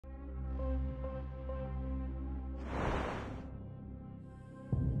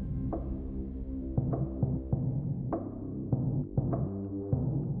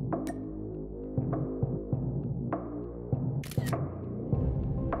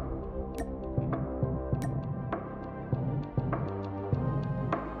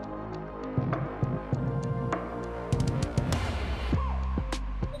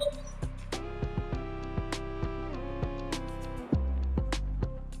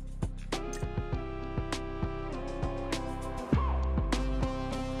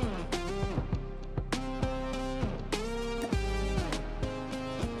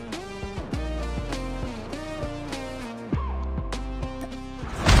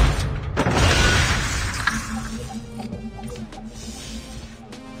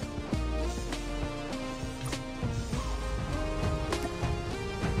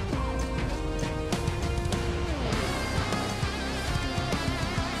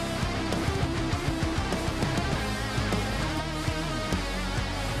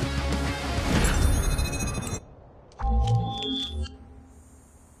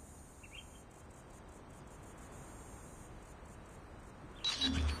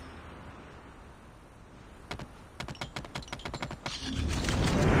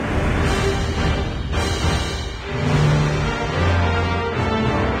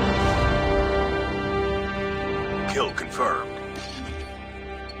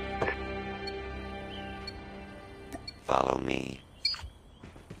Follow me.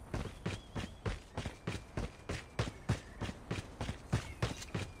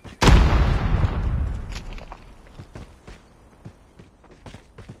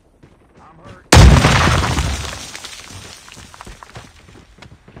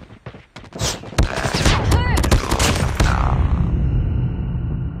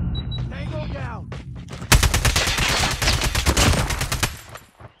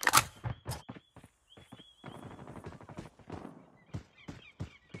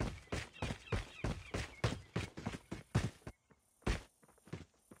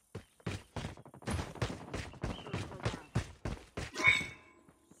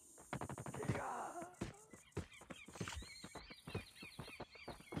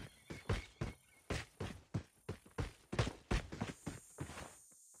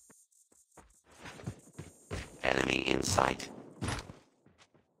 Enemy in sight.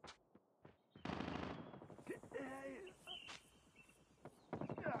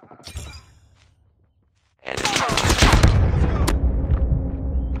 Enemy.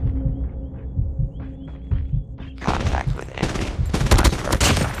 Contact with enemy.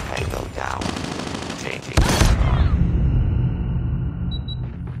 Unperfect. Tango down. Changing.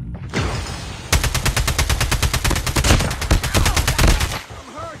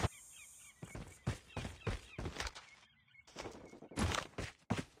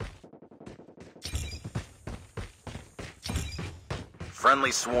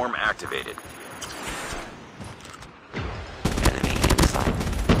 Friendly swarm activated. Enemy in sight.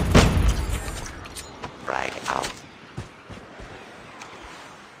 Frag out.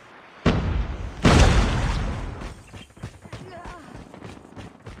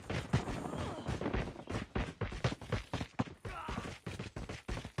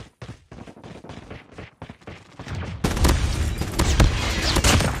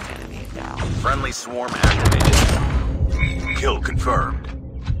 Enemy down. Friendly swarm activated. Kill confirmed.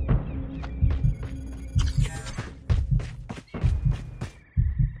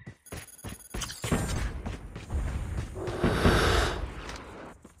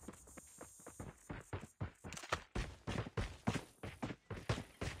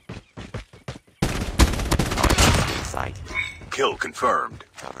 Sight. Kill confirmed.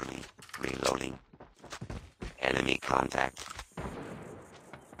 Cover me. Reloading. Enemy contact.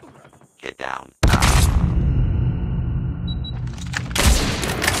 Get down.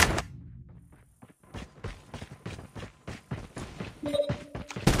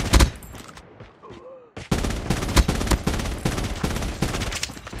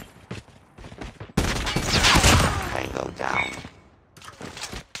 Tango down.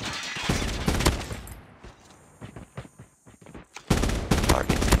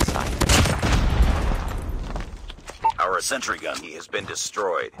 Targets in sight. Our sentry gun has been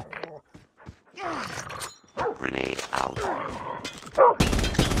destroyed. Grenade out.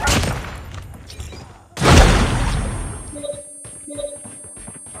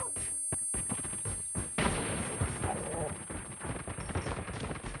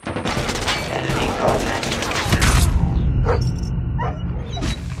 Enemy contact.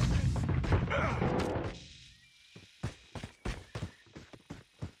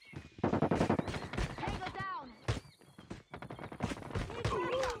 Tango down.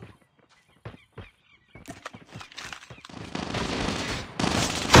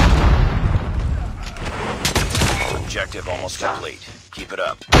 Objective almost complete. Keep it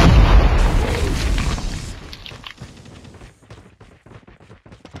up.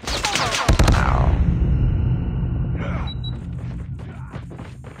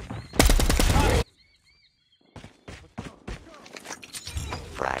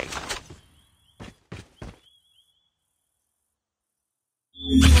 Frag.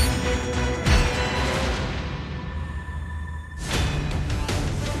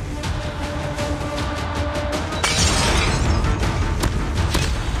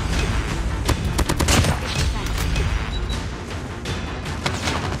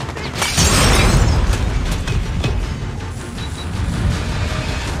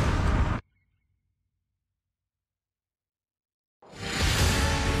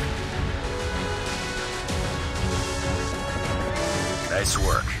 Nice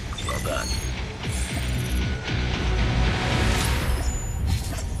work. Well done.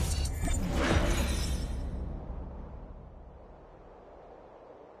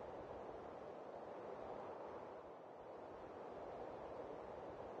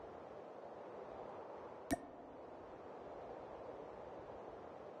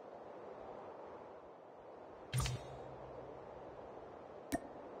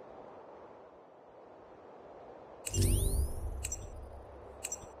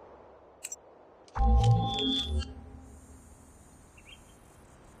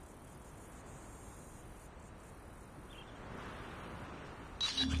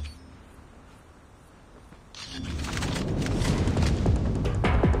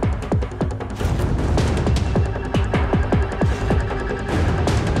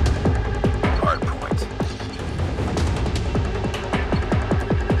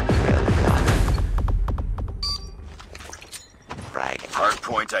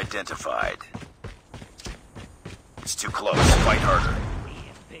 identified. It's too close. Fight harder.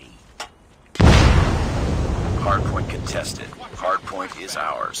 Hardpoint contested. Hardpoint is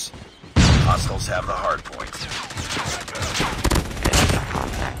ours. Hostiles have the hardpoint. Enemy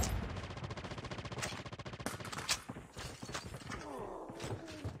contact.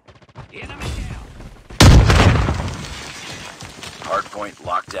 Hardpoint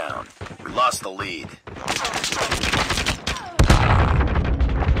locked down. We lost the lead.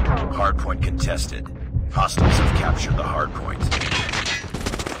 Hardpoint contested. Hostiles have captured the hardpoint.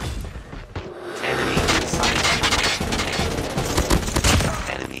 Enemy in sight.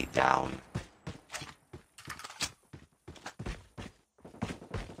 Enemy down.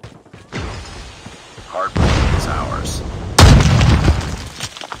 Hardpoint is ours.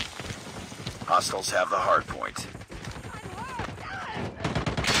 Hostiles have the hardpoint.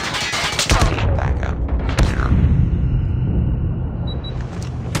 Need backup.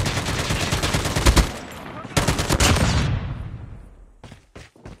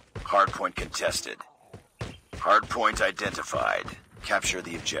 Hardpoint contested. Hardpoint identified. Capture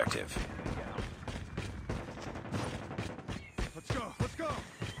the objective. Let's go, let's go!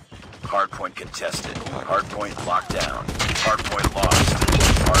 Hardpoint contested. Hardpoint locked down. Hardpoint lost.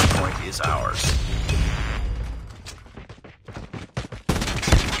 Hardpoint is ours.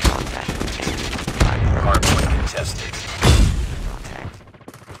 Contact with enemy. Hardpoint contested. Contact.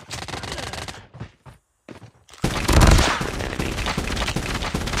 Contact with enemy.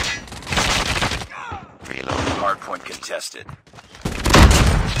 Reload. Hardpoint contested.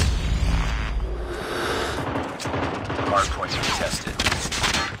 Hardpoint contested.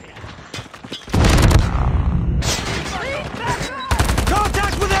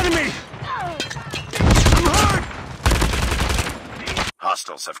 Contact with enemy! I'm hurt!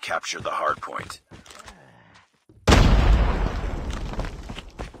 Hostiles have captured the hardpoint.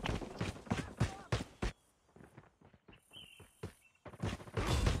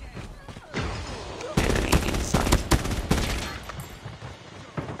 Enemy in sight.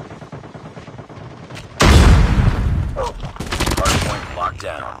 Hardpoint locked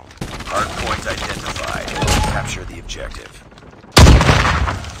down. Hardpoint identified. Capture the objective.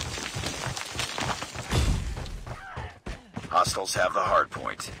 Hostiles have the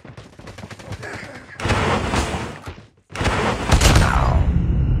hardpoint.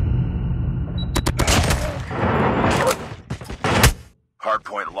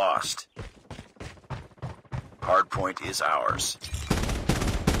 Hardpoint lost. Hardpoint is ours.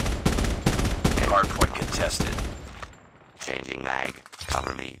 Hardpoint contested. Changing mag.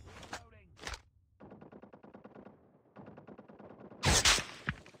 Cover me.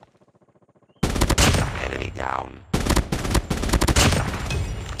 Enemy down.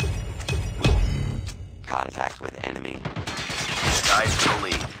 Contact with enemy. Skies to the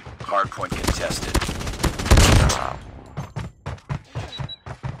lead. Hardpoint contested. Wow.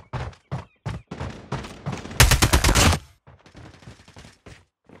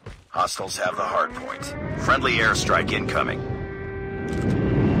 Hostiles have the hardpoint. Friendly airstrike incoming.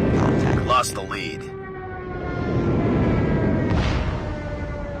 Contact. Lost the lead.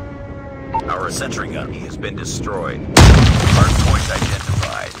 Our sentry gun has been destroyed. Hardpoint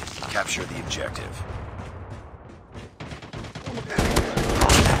identified. Capture the objective.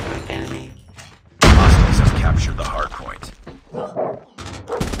 Contact with enemy. Hostiles have captured the hardpoint.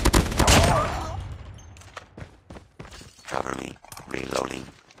 Cover me. Reloading.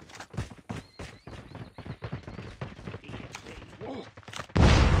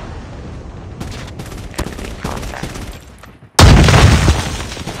 Enemy contact.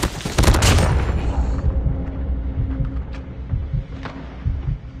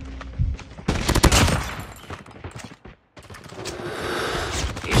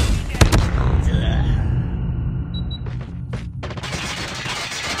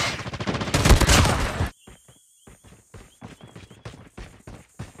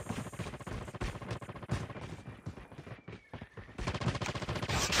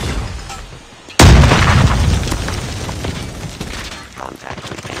 Contact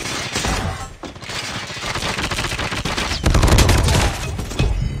with enemy.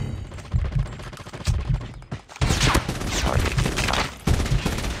 Target in sight.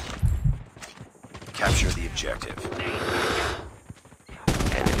 Capture the objective.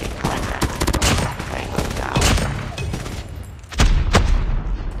 Enemy contact. Tango down.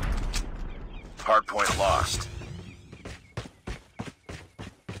 Hardpoint lost.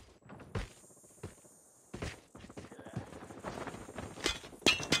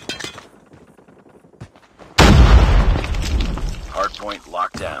 Hardpoint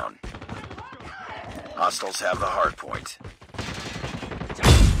locked down. Hostiles have the hardpoint.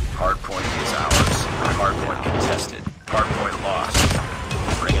 Hardpoint is ours. Hardpoint contested. Hardpoint lost.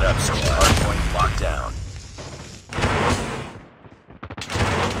 Bring it up, squad. Hardpoint locked down.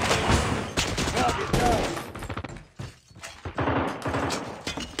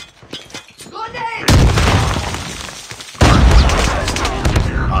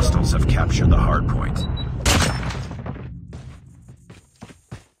 Hostiles have captured the hard point.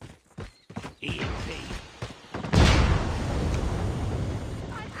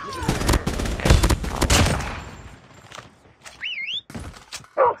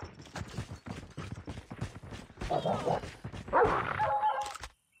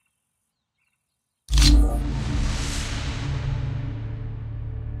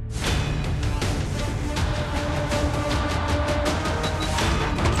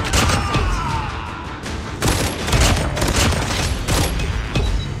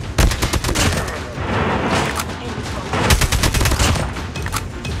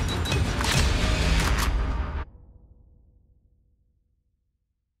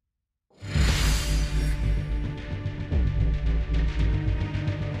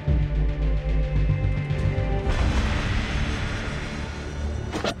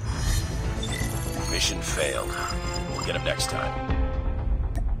 Mission failed. We'll get him next time.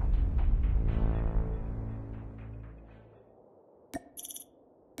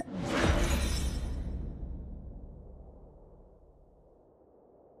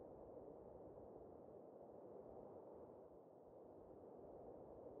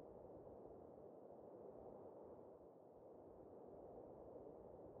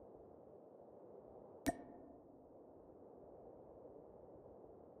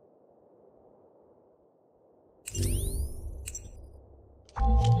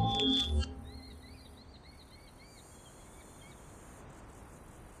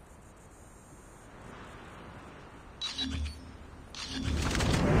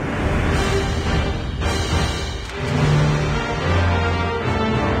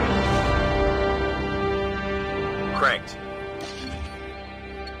 Cranked.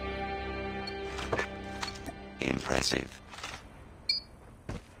 Impressive.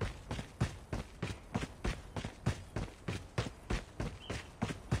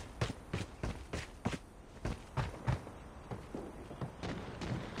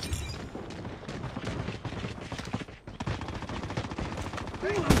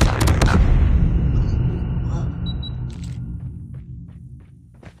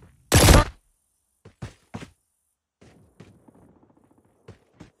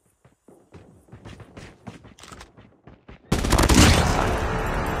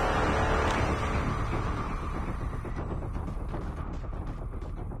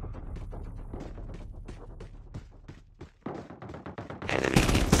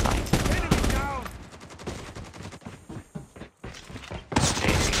 Enemy in sight. Enemy down!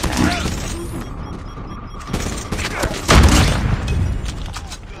 Changing back.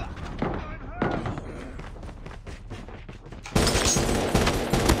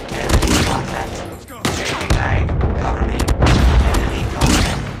 Enemy contact. Let's go! Changing back. Cover me. Enemy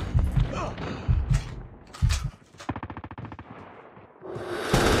contact.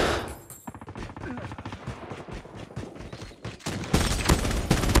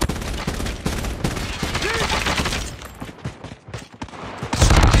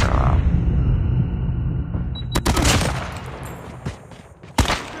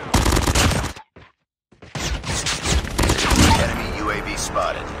 Enemy UAV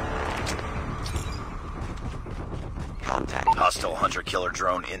spotted. Contact. Hostile hunter-killer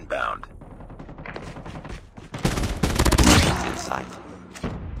drone inbound. Enemies in sight.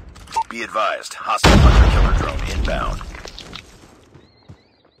 Be advised, hostile hunter-killer drone inbound.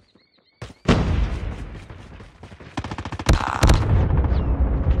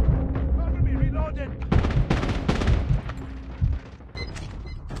 Cover me, reloaded!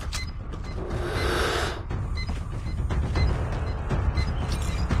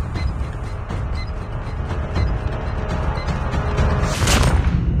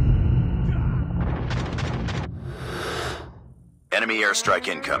 Enemy airstrike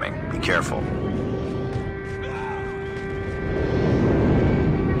incoming. Be careful.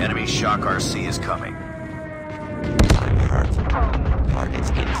 Enemy shock RC is coming. I'm hurt. Target's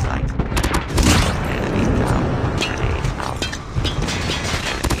in sight. Enemy down. Grenade out.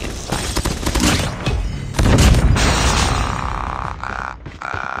 Enemy in sight.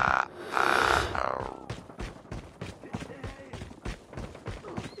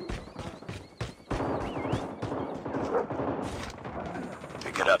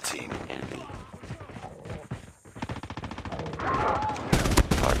 Pick it up, team. Enemy.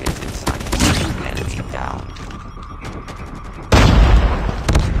 Target's in sight. Enemy down.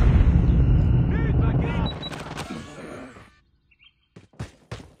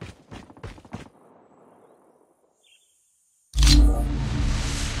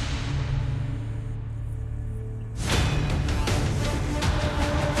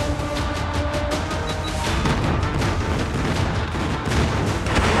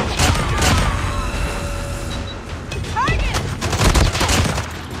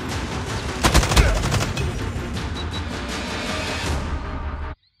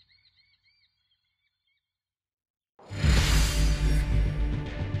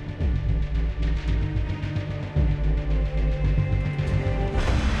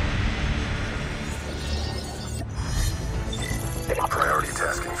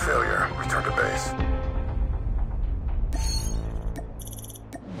 failure. Return to base.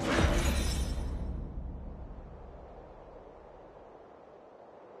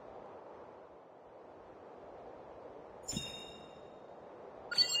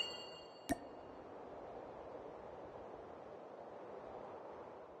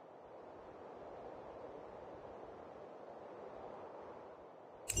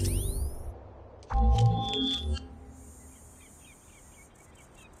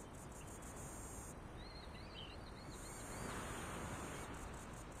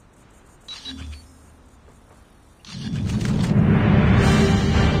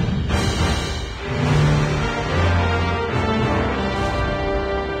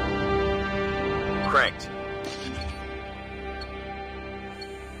 Cranked.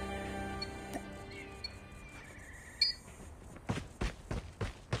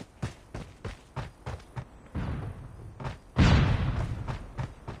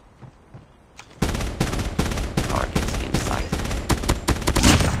 Targets in sight.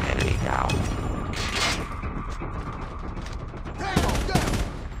 Enemy down.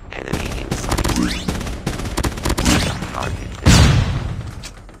 Enemy in sight. Target down.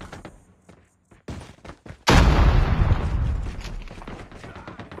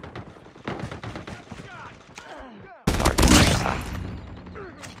 Target in sight.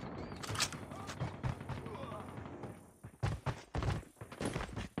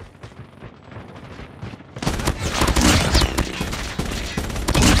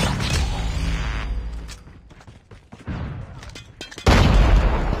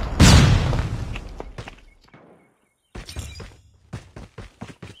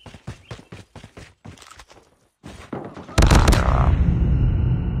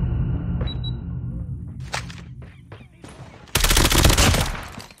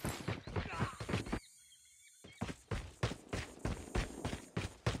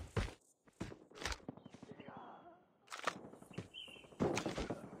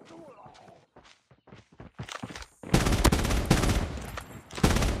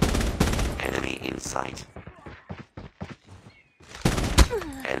 Enemy in sight.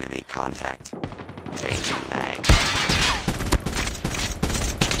 Enemy contact. Changing mag.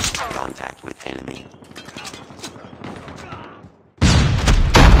 Contact with enemy.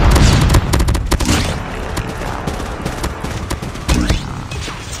 Enemy down.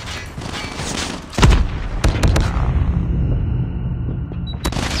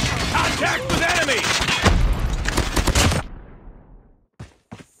 Contact with enemy!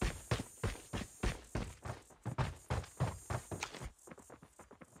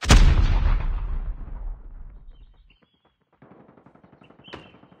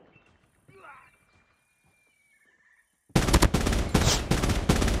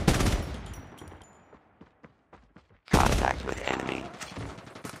 Contact with enemy.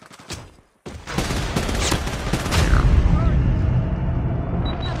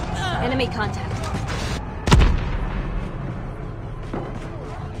 Enemy contact.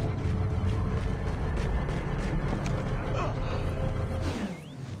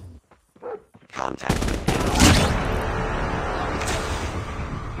 Contact with enemy.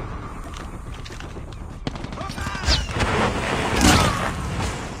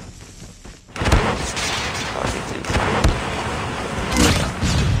 Targets in sight.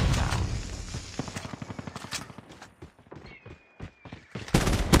 Down.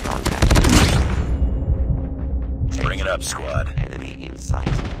 Contact with enemy. Bring it up, squad. Enemy in sight.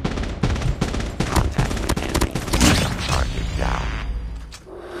 Contact with enemy. Target down.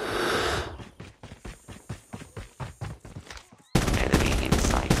 Enemy in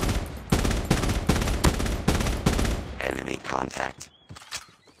sight. Enemy contact.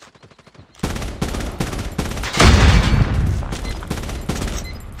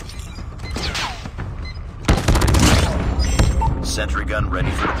 Sentry gun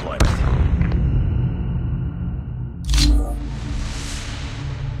ready for deployment.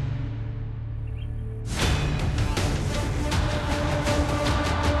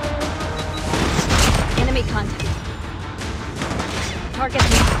 Enemy contact. Target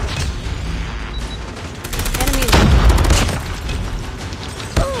marked. Enemy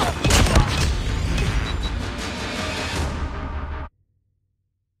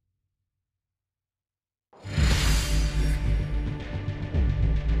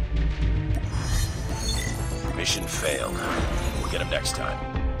Mission failed. We'll get him next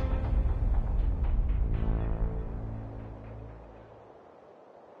time.